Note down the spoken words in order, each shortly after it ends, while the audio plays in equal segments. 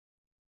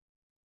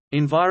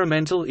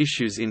Environmental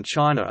issues in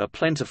China are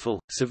plentiful,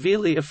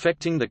 severely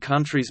affecting the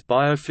country's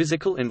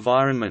biophysical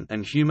environment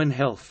and human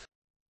health.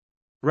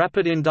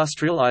 Rapid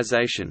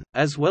industrialization,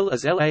 as well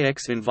as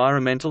lax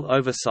environmental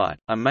oversight,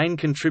 are main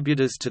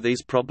contributors to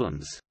these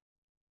problems.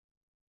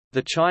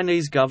 The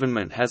Chinese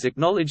government has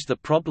acknowledged the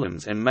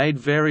problems and made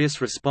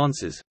various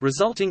responses,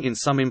 resulting in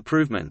some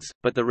improvements,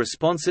 but the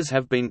responses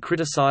have been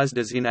criticized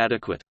as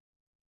inadequate.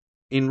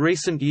 In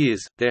recent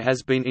years, there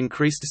has been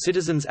increased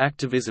citizens'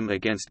 activism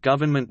against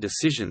government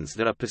decisions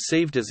that are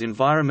perceived as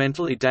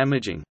environmentally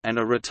damaging, and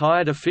a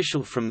retired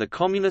official from the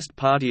Communist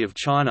Party of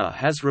China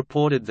has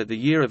reported that the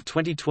year of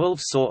 2012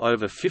 saw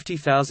over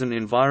 50,000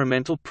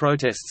 environmental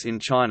protests in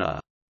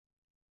China.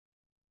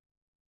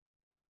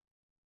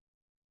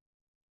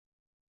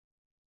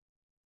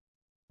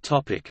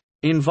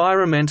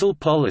 Environmental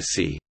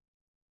policy.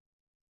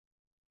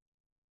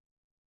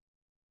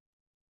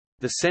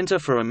 The Center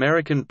for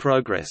American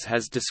Progress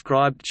has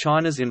described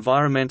China's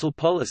environmental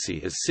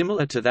policy as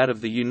similar to that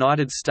of the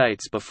United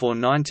States before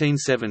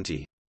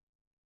 1970.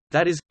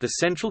 That is, the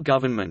central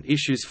government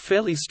issues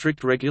fairly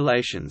strict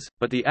regulations,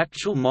 but the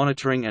actual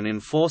monitoring and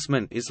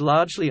enforcement is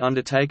largely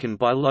undertaken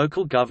by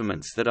local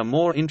governments that are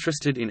more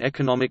interested in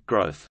economic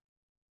growth.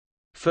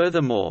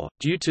 Furthermore,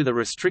 due to the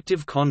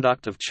restrictive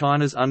conduct of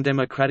China's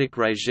undemocratic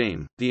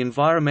regime, the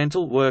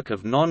environmental work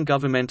of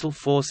non-governmental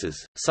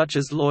forces, such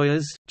as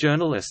lawyers,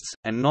 journalists,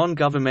 and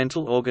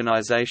non-governmental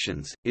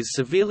organizations, is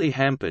severely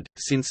hampered.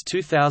 Since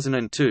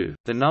 2002,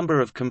 the number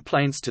of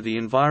complaints to the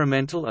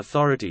environmental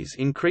authorities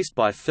increased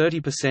by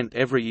 30%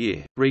 every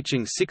year,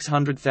 reaching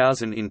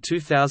 600,000 in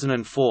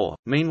 2004.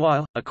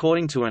 Meanwhile,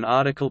 according to an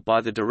article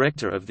by the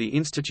director of the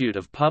Institute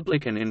of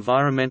Public and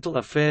Environmental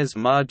Affairs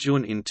Ma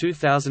Jun in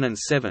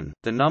 2007,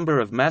 the number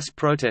of mass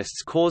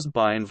protests caused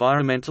by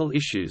environmental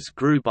issues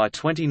grew by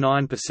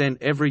 29%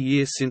 every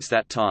year since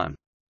that time.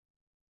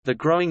 The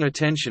growing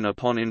attention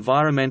upon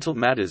environmental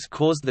matters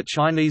caused the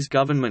Chinese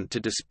government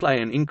to display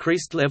an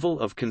increased level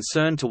of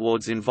concern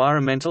towards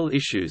environmental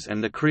issues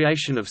and the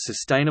creation of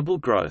sustainable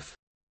growth.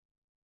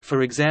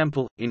 For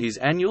example, in his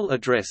annual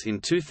address in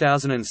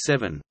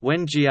 2007,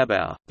 Wen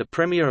Jiabao, the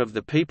Premier of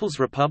the People's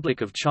Republic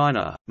of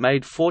China,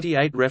 made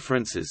 48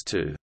 references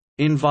to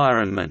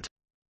environment,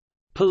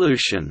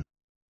 pollution,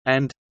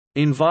 and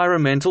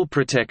environmental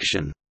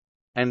protection,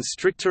 and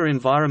stricter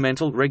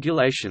environmental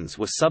regulations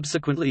were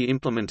subsequently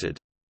implemented.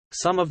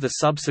 Some of the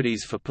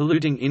subsidies for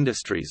polluting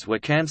industries were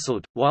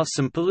cancelled, while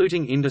some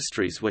polluting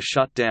industries were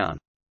shut down.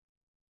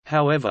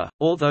 However,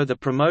 although the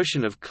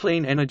promotion of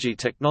clean energy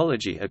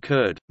technology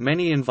occurred,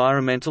 many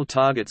environmental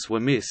targets were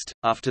missed.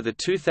 After the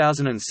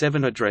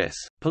 2007 address,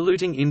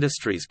 polluting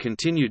industries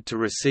continued to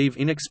receive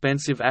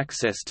inexpensive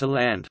access to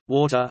land,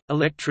 water,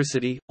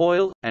 electricity,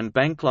 oil, and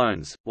bank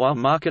loans, while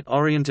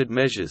market-oriented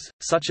measures,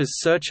 such as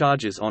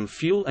surcharges on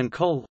fuel and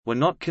coal, were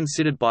not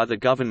considered by the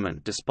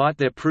government despite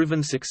their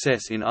proven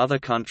success in other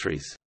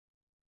countries.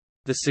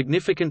 The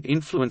significant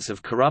influence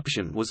of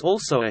corruption was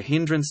also a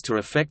hindrance to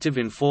effective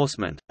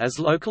enforcement, as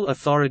local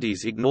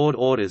authorities ignored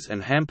orders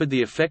and hampered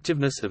the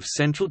effectiveness of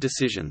central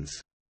decisions.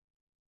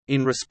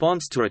 In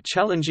response to a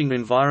challenging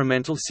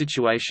environmental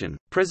situation,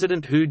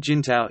 President Hu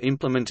Jintao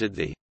implemented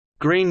the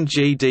Green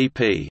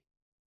GDP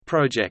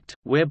project,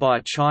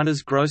 whereby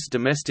China's gross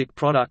domestic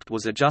product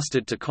was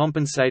adjusted to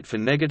compensate for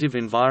negative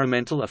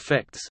environmental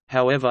effects.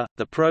 However,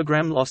 the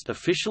program lost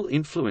official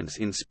influence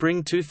in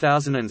spring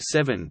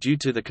 2007 due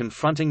to the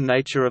confronting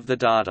nature of the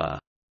data.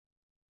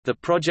 The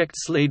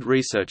project's lead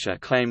researcher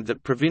claimed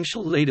that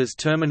provincial leaders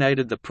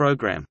terminated the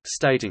program,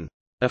 stating,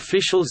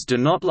 "Officials do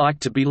not like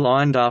to be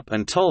lined up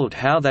and told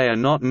how they are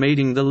not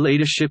meeting the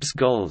leadership's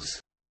goals.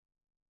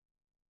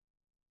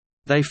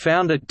 They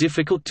found it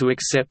difficult to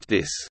accept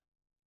this."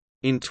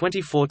 In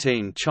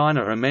 2014,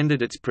 China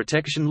amended its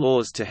protection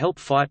laws to help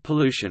fight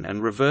pollution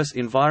and reverse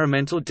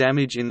environmental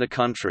damage in the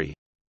country.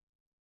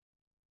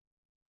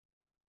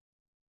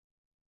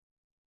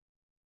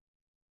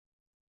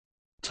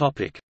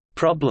 Topic: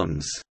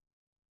 Problems.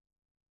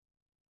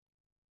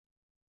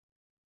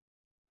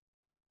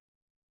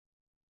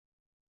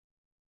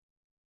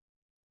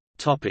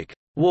 Topic: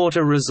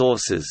 Water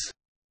resources.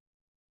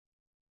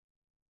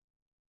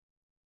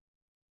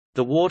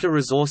 The water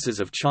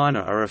resources of China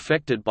are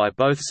affected by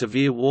both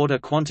severe water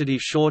quantity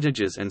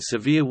shortages and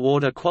severe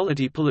water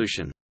quality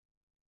pollution.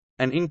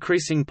 An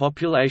increasing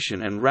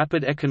population and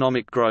rapid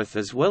economic growth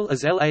as well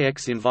as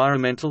lax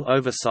environmental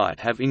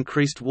oversight have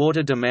increased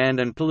water demand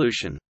and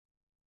pollution.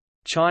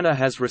 China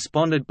has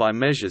responded by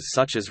measures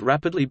such as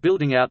rapidly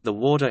building out the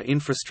water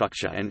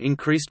infrastructure and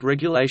increased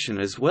regulation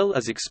as well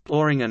as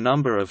exploring a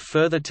number of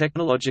further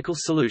technological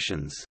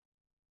solutions.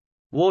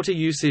 Water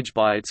usage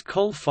by its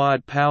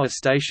coal-fired power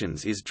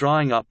stations is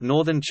drying up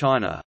northern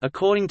China.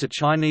 According to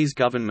Chinese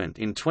government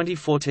in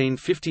 2014,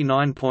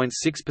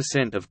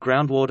 59.6% of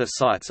groundwater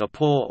sites are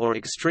poor or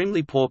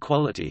extremely poor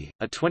quality.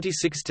 A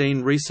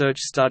 2016 research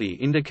study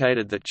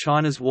indicated that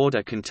China's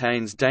water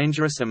contains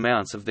dangerous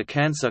amounts of the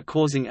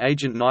cancer-causing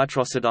agent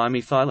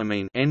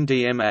nitrosamine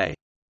 (NDMA).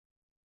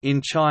 In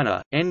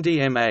China,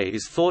 NDMA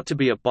is thought to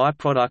be a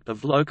byproduct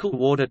of local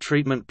water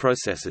treatment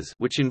processes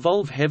which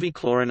involve heavy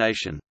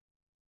chlorination.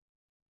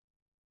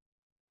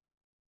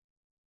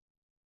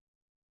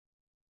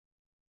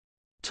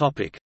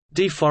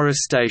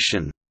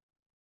 Deforestation.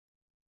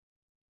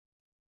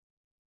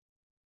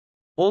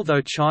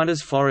 Although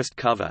China's forest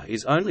cover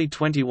is only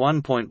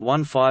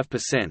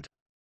 21.15%,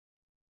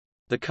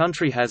 the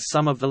country has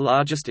some of the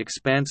largest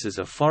expanses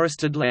of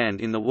forested land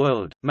in the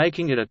world,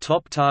 making it a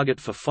top target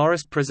for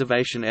forest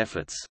preservation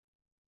efforts.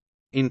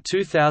 In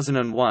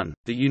 2001,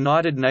 the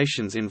United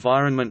Nations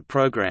Environment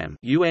Programme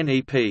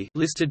 (UNEP)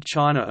 listed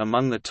China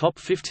among the top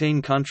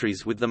 15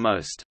 countries with the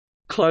most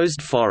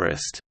closed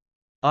forest,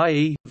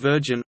 i.e.,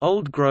 virgin,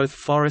 old-growth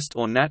forest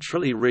or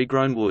naturally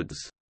regrown woods.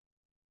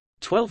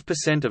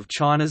 12% of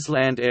China's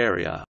land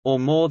area, or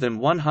more than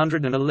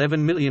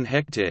 111 million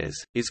hectares,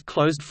 is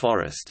closed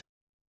forest.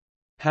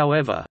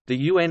 However,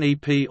 the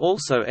UNEP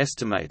also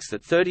estimates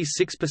that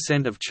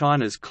 36% of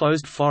China's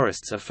closed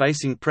forests are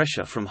facing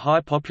pressure from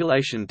high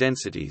population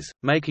densities,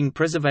 making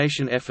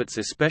preservation efforts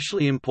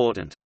especially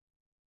important.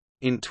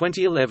 In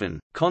 2011,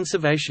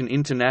 Conservation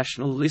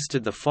International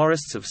listed the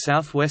forests of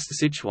southwest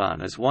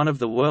Sichuan as one of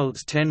the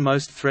world's 10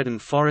 most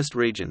threatened forest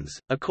regions.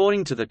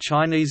 According to the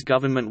Chinese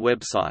government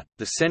website,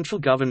 the central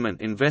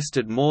government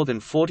invested more than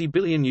 40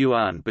 billion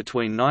yuan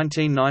between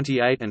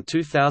 1998 and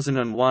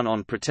 2001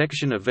 on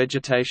protection of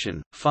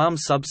vegetation, farm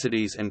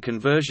subsidies, and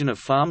conversion of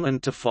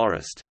farmland to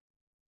forest.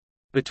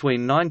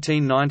 Between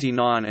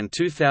 1999 and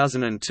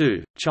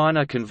 2002,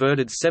 China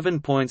converted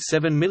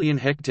 7.7 million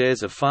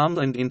hectares of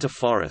farmland into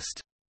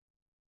forest.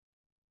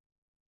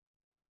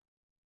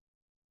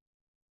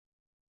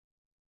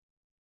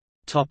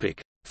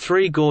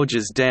 Three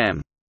Gorges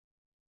Dam.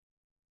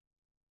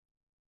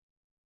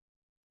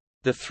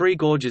 The Three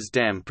Gorges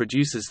Dam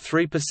produces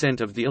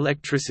 3% of the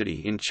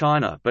electricity in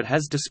China but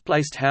has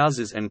displaced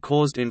houses and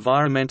caused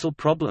environmental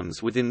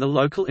problems within the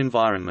local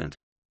environment.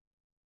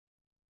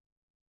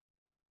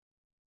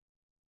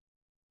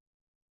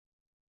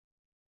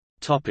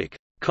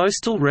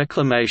 Coastal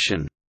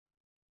reclamation.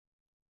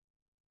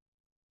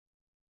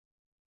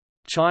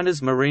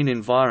 China's marine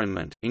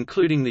environment,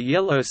 including the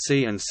Yellow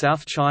Sea and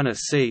South China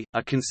Sea,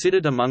 are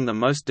considered among the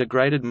most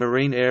degraded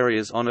marine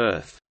areas on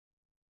Earth.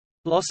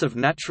 Loss of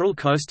natural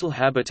coastal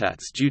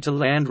habitats due to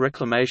land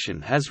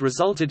reclamation has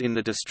resulted in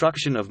the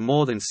destruction of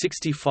more than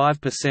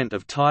 65%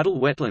 of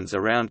tidal wetlands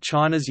around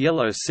China's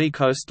Yellow Sea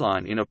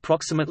coastline in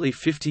approximately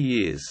 50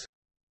 years.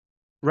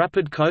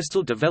 Rapid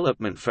coastal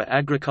development for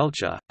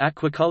agriculture,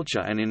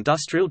 aquaculture and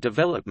industrial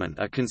development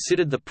are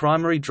considered the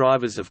primary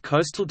drivers of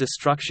coastal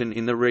destruction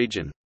in the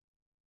region.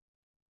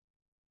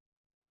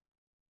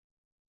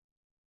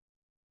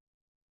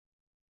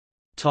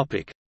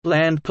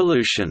 Land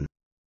pollution.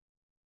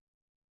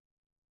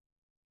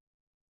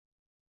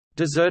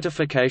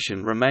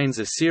 Desertification remains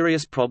a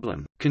serious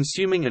problem,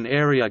 consuming an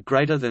area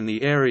greater than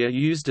the area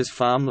used as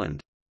farmland.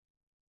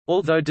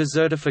 Although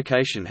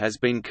desertification has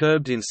been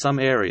curbed in some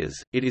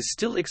areas, it is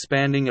still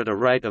expanding at a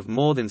rate of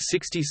more than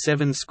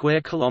 67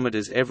 square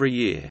kilometers every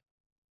year.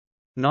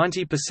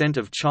 90%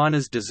 of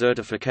China's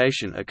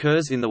desertification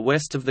occurs in the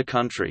west of the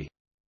country.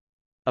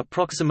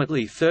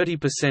 Approximately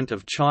 30%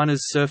 of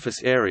China's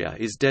surface area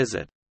is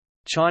desert.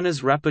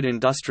 China's rapid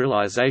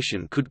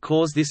industrialization could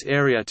cause this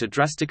area to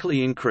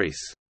drastically increase.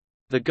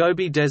 The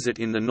Gobi Desert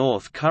in the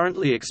north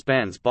currently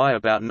expands by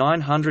about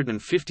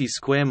 950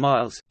 square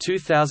miles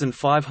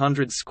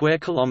 (2,500 square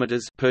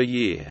kilometers) per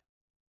year.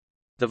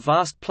 The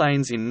vast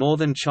plains in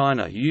northern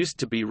China used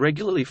to be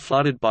regularly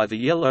flooded by the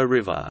Yellow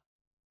River.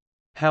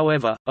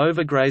 However,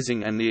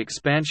 overgrazing and the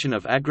expansion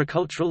of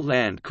agricultural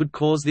land could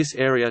cause this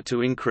area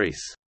to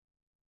increase.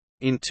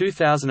 In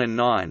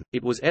 2009,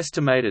 it was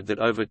estimated that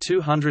over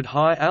 200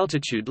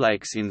 high-altitude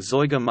lakes in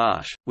Zoiga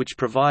Marsh, which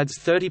provides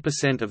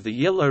 30% of the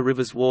Yellow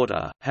River's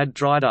water, had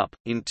dried up.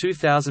 In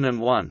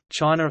 2001,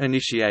 China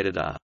initiated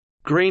a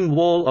Green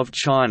Wall of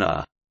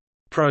China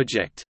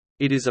project.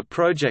 It is a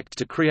project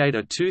to create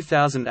a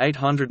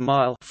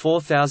 2,800-mile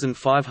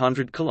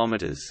 (4,500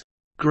 kilometers)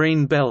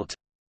 green belt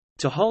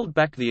to hold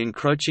back the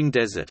encroaching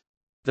desert.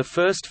 The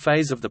first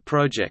phase of the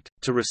project,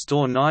 to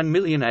restore 9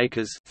 million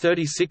acres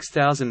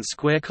 (36,000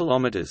 square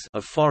kilometers)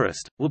 of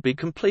forest, will be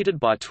completed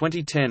by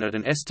 2010 at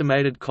an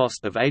estimated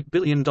cost of $8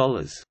 billion.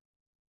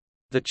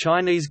 The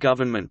Chinese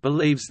government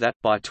believes that,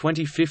 by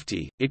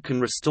 2050, it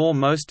can restore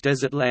most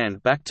desert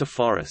land back to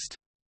forest.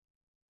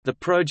 The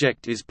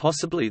project is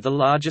possibly the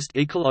largest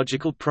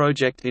ecological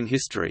project in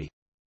history.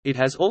 It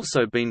has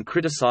also been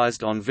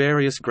criticized on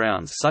various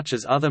grounds, such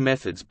as other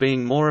methods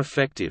being more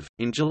effective.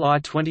 In July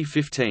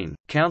 2015,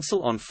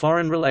 Council on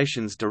Foreign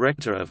Relations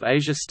Director of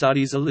Asia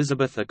Studies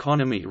Elizabeth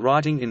Economy,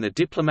 writing in The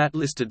Diplomat,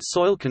 listed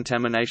soil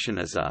contamination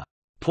as a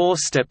poor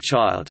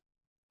stepchild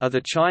of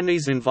the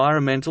Chinese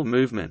environmental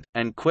movement,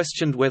 and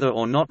questioned whether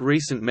or not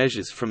recent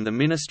measures from the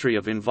Ministry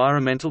of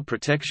Environmental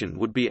Protection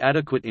would be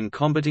adequate in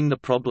combating the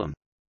problem.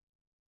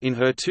 In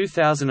her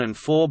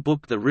 2004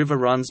 book The River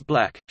Runs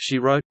Black, she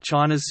wrote,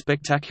 China's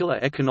spectacular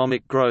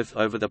economic growth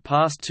over the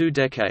past 2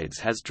 decades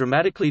has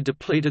dramatically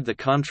depleted the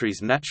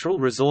country's natural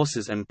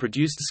resources and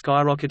produced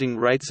skyrocketing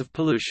rates of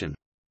pollution.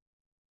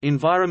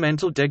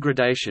 Environmental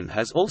degradation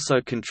has also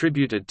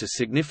contributed to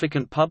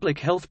significant public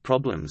health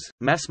problems,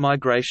 mass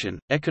migration,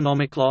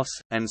 economic loss,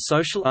 and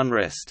social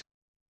unrest.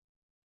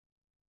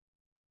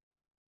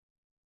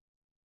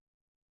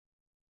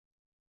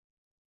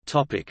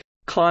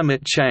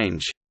 Climate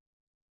change.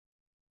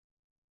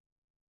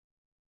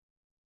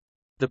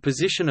 The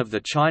position of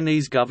the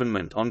Chinese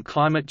government on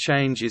climate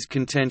change is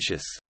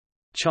contentious.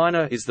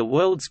 China is the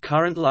world's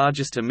current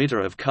largest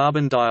emitter of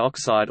carbon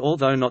dioxide,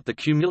 although not the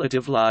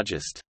cumulative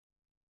largest.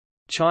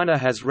 China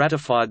has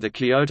ratified the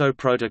Kyoto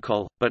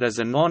Protocol, but as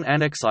a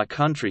non-Annex I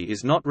country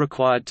is not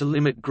required to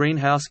limit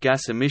greenhouse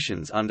gas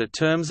emissions under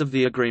terms of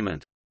the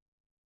agreement.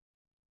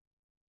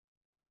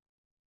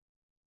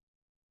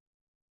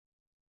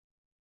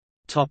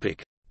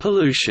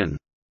 Pollution.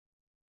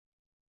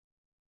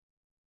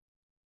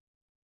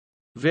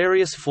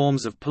 Various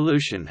forms of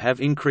pollution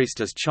have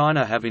increased as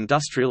China have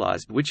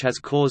industrialized, which has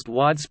caused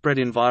widespread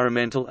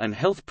environmental and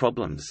health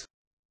problems.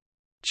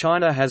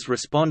 China has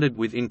responded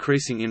with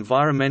increasing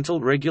environmental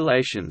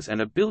regulations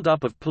and a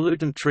build-up of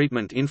pollutant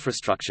treatment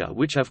infrastructure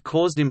which have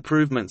caused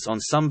improvements on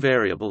some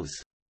variables.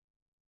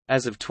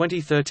 As of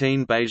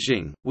 2013,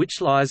 Beijing,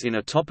 which lies in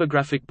a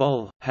topographic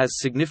bowl, has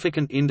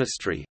significant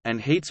industry, and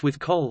heats with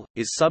coal,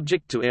 is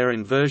subject to air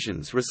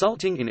inversions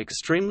resulting in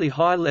extremely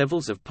high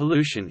levels of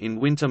pollution in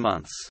winter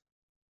months.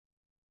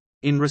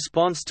 In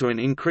response to an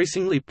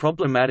increasingly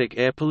problematic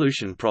air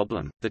pollution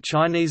problem, the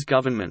Chinese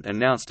government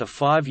announced a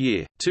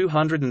 5-year,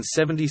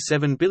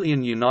 $277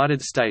 billion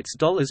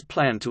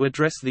plan to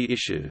address the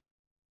issue.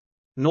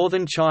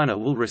 Northern China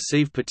will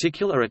receive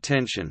particular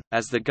attention,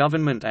 as the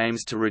government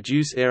aims to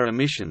reduce air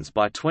emissions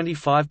by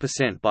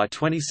 25% by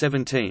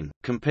 2017,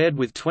 compared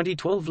with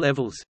 2012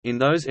 levels, in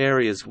those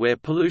areas where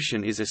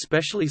pollution is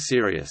especially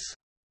serious.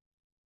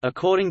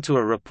 According to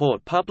a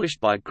report published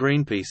by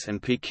Greenpeace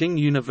and Peking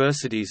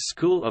University's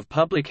School of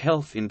Public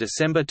Health in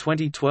December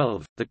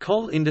 2012, the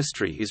coal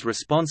industry is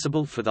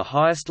responsible for the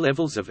highest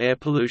levels of air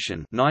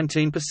pollution,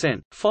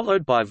 19%,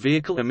 followed by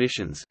vehicle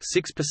emissions,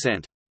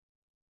 6%.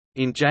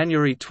 In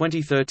January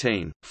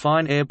 2013,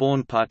 fine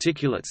airborne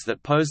particulates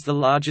that pose the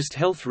largest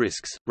health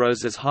risks,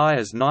 rose as high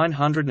as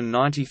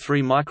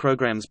 993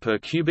 micrograms per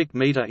cubic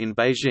meter in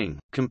Beijing,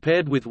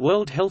 compared with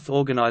World Health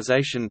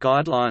Organization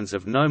guidelines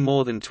of no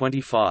more than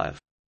 25.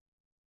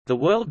 The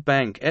World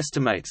Bank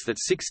estimates that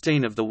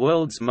 16 of the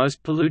world's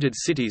most polluted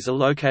cities are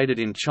located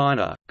in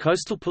China.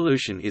 Coastal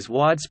pollution is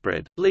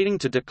widespread, leading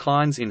to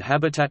declines in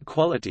habitat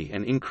quality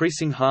and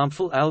increasing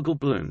harmful algal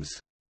blooms.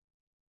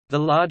 The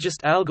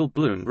largest algal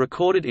bloom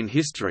recorded in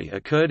history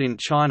occurred in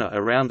China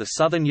around the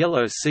southern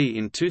Yellow Sea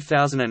in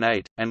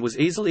 2008, and was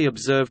easily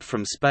observed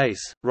from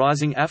space.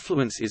 Rising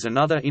affluence is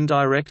another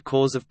indirect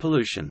cause of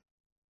pollution.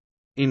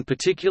 In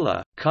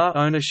particular, car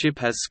ownership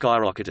has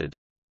skyrocketed.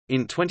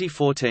 In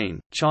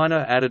 2014,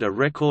 China added a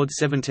record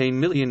 17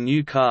 million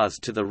new cars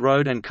to the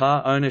road and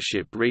car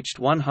ownership reached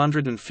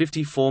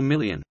 154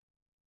 million.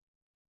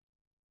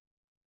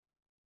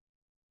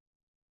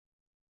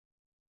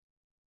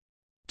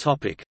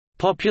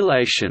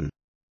 Population.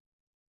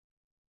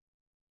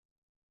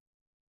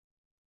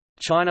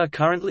 China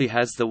currently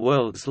has the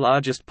world's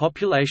largest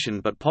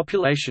population, but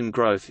population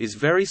growth is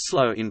very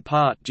slow in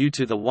part due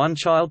to the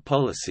one-child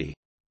policy.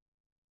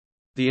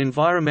 The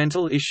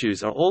environmental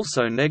issues are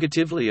also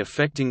negatively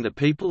affecting the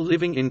people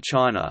living in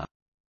China.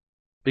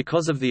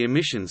 Because of the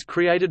emissions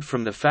created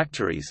from the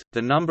factories,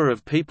 the number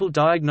of people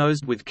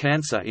diagnosed with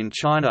cancer in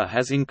China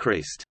has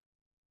increased.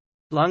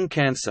 Lung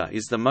cancer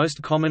is the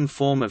most common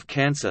form of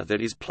cancer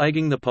that is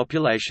plaguing the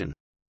population.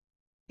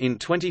 In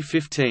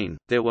 2015,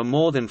 there were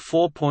more than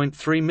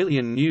 4.3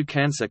 million new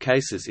cancer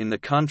cases in the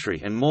country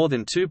and more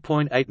than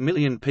 2.8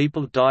 million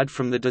people died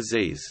from the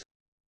disease.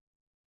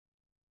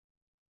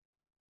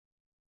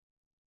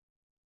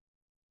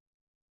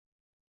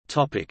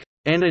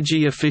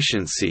 Energy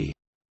efficiency.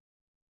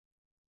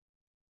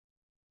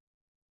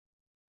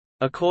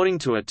 According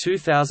to a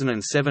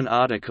 2007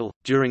 article,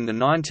 during the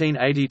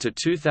 1980 to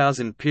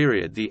 2000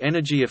 period the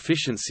energy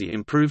efficiency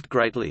improved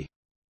greatly.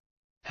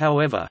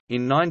 However,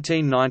 in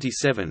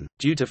 1997,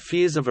 due to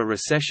fears of a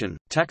recession,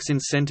 tax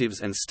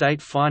incentives and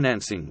state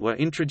financing were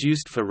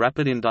introduced for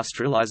rapid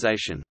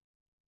industrialization.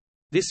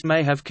 This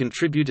may have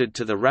contributed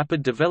to the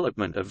rapid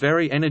development of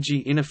very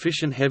energy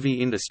inefficient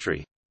heavy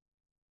industry.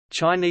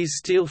 Chinese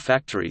steel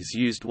factories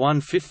used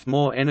 1/5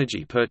 more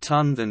energy per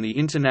ton than the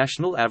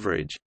international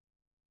average.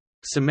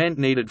 Cement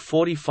needed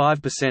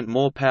 45%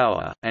 more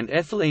power, and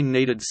ethylene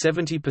needed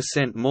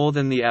 70% more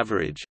than the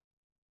average.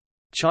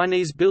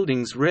 Chinese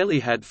buildings rarely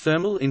had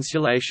thermal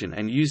insulation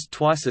and used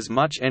twice as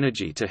much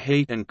energy to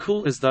heat and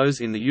cool as those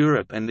in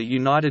Europe and the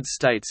United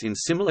States in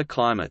similar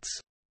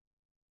climates.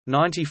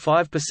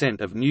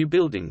 95% of new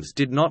buildings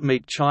did not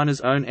meet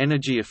China's own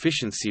energy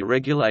efficiency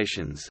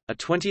regulations. A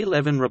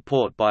 2011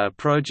 report by a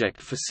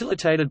project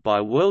facilitated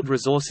by World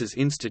Resources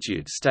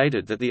Institute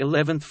stated that the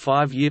 11th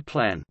Five-Year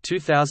Plan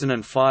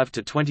 2005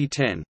 to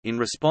 2010, in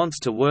response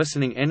to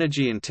worsening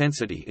energy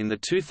intensity in the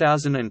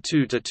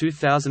 2002 to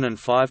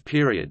 2005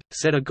 period,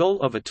 set a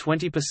goal of a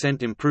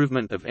 20%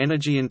 improvement of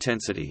energy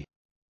intensity.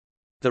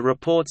 The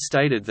report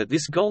stated that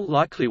this goal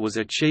likely was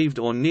achieved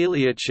or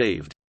nearly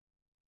achieved.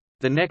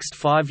 The next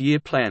five-year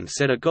plan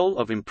set a goal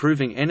of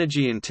improving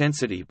energy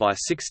intensity by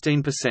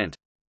 16%.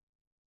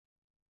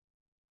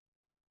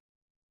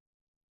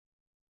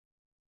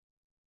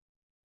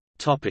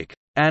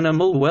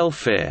 Animal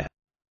welfare.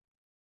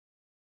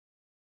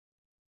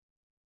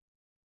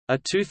 A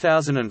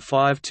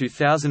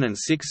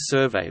 2005–2006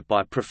 survey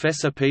by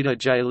Professor Peter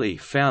J. Lee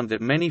found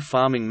that many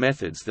farming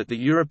methods that the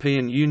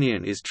European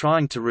Union is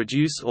trying to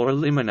reduce or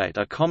eliminate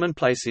are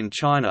commonplace in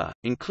China,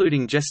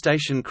 including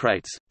gestation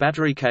crates,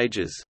 battery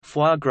cages,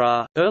 foie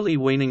gras, early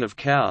weaning of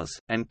cows,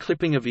 and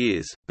clipping of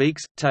ears,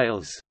 beaks,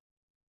 tails.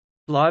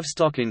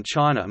 Livestock in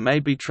China may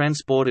be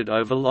transported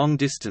over long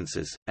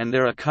distances, and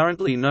there are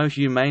currently no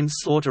humane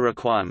slaughter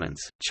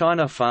requirements.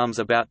 China farms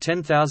about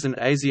 10,000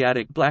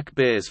 Asiatic black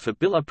bears for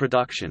biller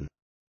production,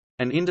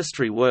 an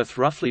industry worth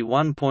roughly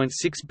 $1.6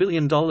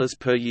 billion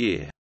per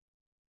year.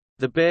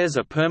 The bears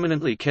are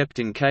permanently kept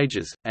in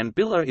cages, and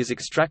biller is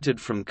extracted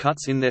from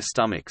cuts in their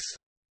stomachs.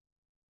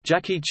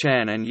 Jackie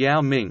Chan and Yao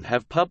Ming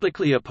have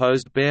publicly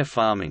opposed bear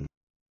farming.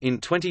 In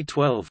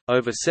 2012,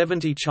 over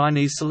 70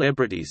 Chinese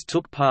celebrities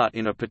took part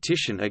in a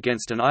petition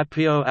against an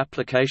IPO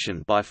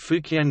application by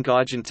Fujian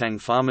Gaijintang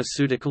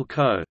Pharmaceutical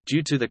Co.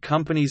 Due to the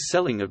company's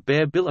selling of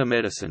bear biller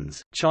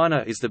medicines,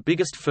 China is the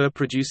biggest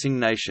fur-producing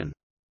nation.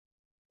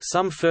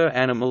 Some fur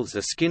animals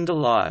are skinned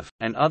alive,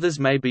 and others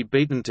may be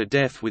beaten to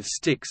death with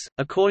sticks.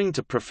 According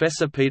to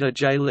Professor Peter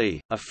J. Lee,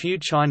 a few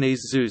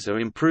Chinese zoos are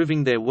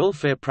improving their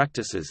welfare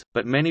practices,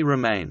 but many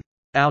remain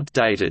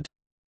outdated,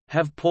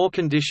 have poor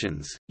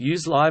conditions,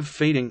 use live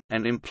feeding,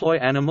 and employ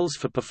animals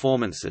for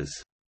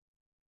performances.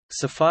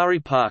 Safari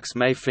parks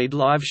may feed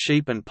live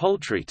sheep and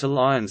poultry to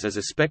lions as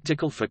a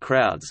spectacle for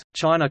crowds.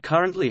 China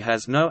currently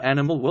has no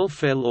animal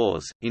welfare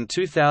laws. In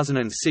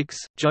 2006,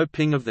 Zhou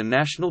Ping of the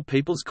National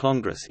People's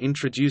Congress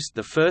introduced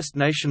the first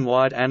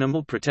nationwide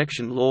animal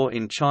protection law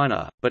in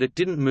China, but it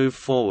didn't move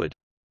forward.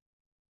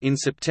 In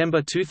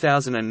September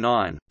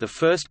 2009, the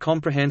first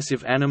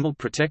comprehensive animal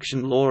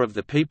protection law of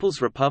the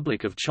People's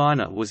Republic of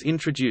China was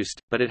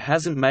introduced, but it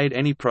hasn't made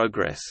any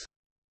progress.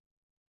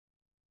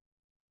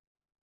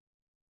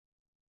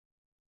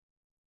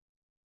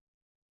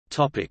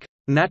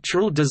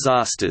 Natural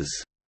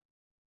disasters.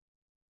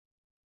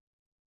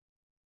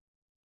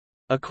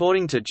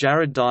 According to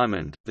Jared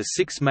Diamond, the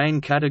six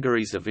main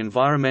categories of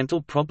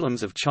environmental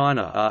problems of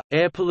China are,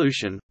 air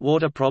pollution,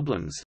 water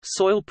problems,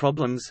 soil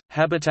problems,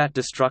 habitat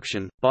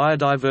destruction,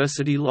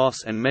 biodiversity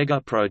loss and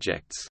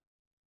mega-projects.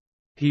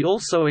 He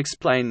also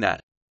explained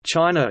that,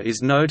 "China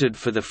is noted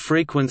for the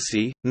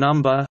frequency,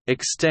 number,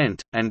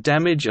 extent, and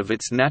damage of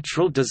its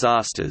natural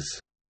disasters."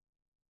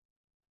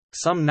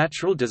 Some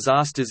natural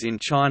disasters in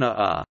China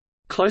are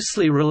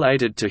closely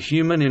related to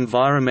human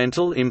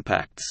environmental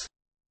impacts,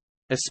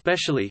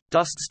 especially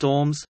dust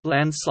storms,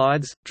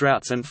 landslides,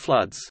 droughts and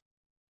floods.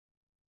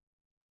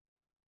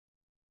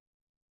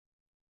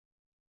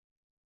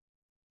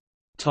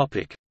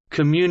 Topic: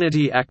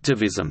 Community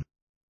activism.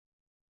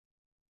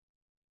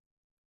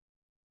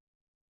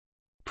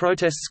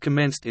 Protests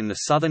commenced in the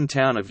southern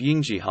town of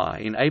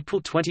Yingjihai in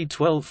April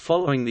 2012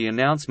 following the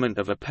announcement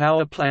of a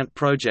power plant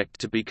project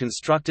to be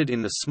constructed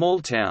in the small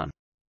town.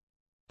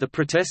 The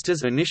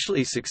protesters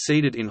initially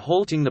succeeded in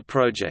halting the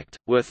project,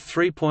 worth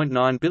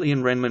 3.9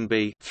 billion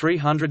renminbi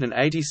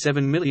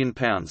 £387 million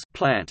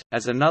plant,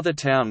 as another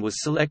town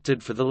was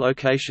selected for the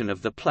location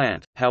of the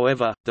plant.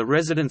 However, the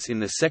residents in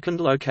the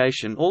second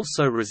location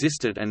also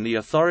resisted and the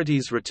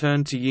authorities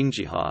returned to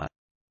Yingjihai.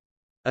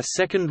 A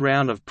second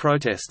round of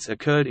protests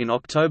occurred in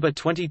October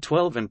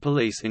 2012 and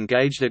police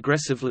engaged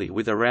aggressively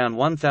with around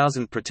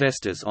 1,000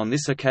 protesters on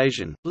this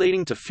occasion,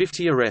 leading to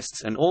 50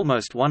 arrests and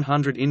almost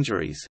 100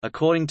 injuries,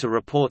 according to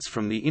reports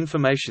from the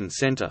Information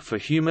Center for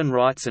Human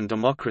Rights and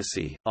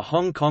Democracy, a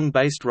Hong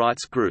Kong-based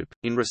rights group.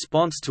 In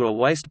response to a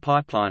waste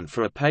pipeline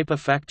for a paper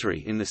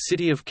factory in the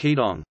city of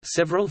Keydong,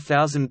 several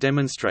thousand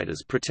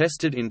demonstrators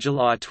protested in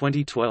July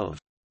 2012.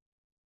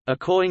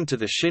 According to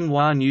the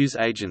Xinhua news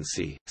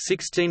agency,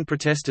 16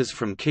 protesters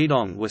from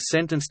Keydong were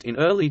sentenced in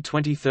early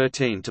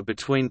 2013 to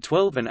between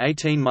 12 and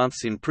 18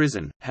 months in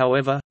prison.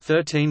 However,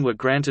 13 were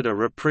granted a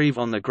reprieve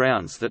on the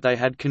grounds that they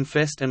had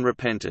confessed and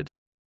repented.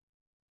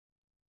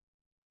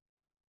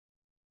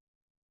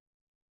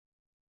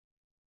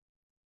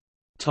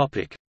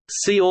 Topic: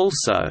 See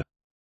also: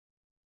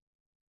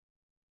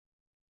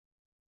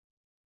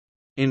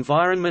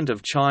 Environment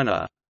of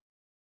China,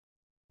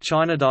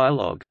 China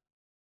Dialogue,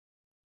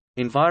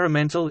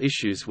 environmental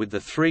issues with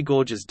the Three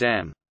Gorges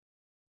Dam,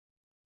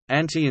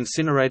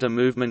 anti-incinerator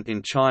movement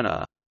in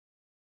China,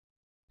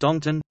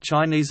 Dongtan,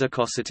 Chinese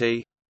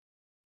Ecocity,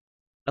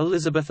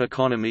 Elizabeth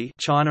Economy,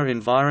 China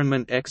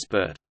environment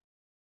expert.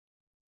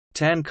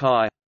 Tan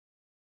Kai,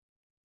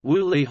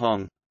 Wu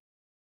Lihong,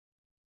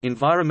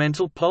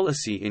 Environmental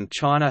policy in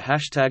China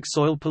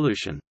 #soil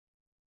pollution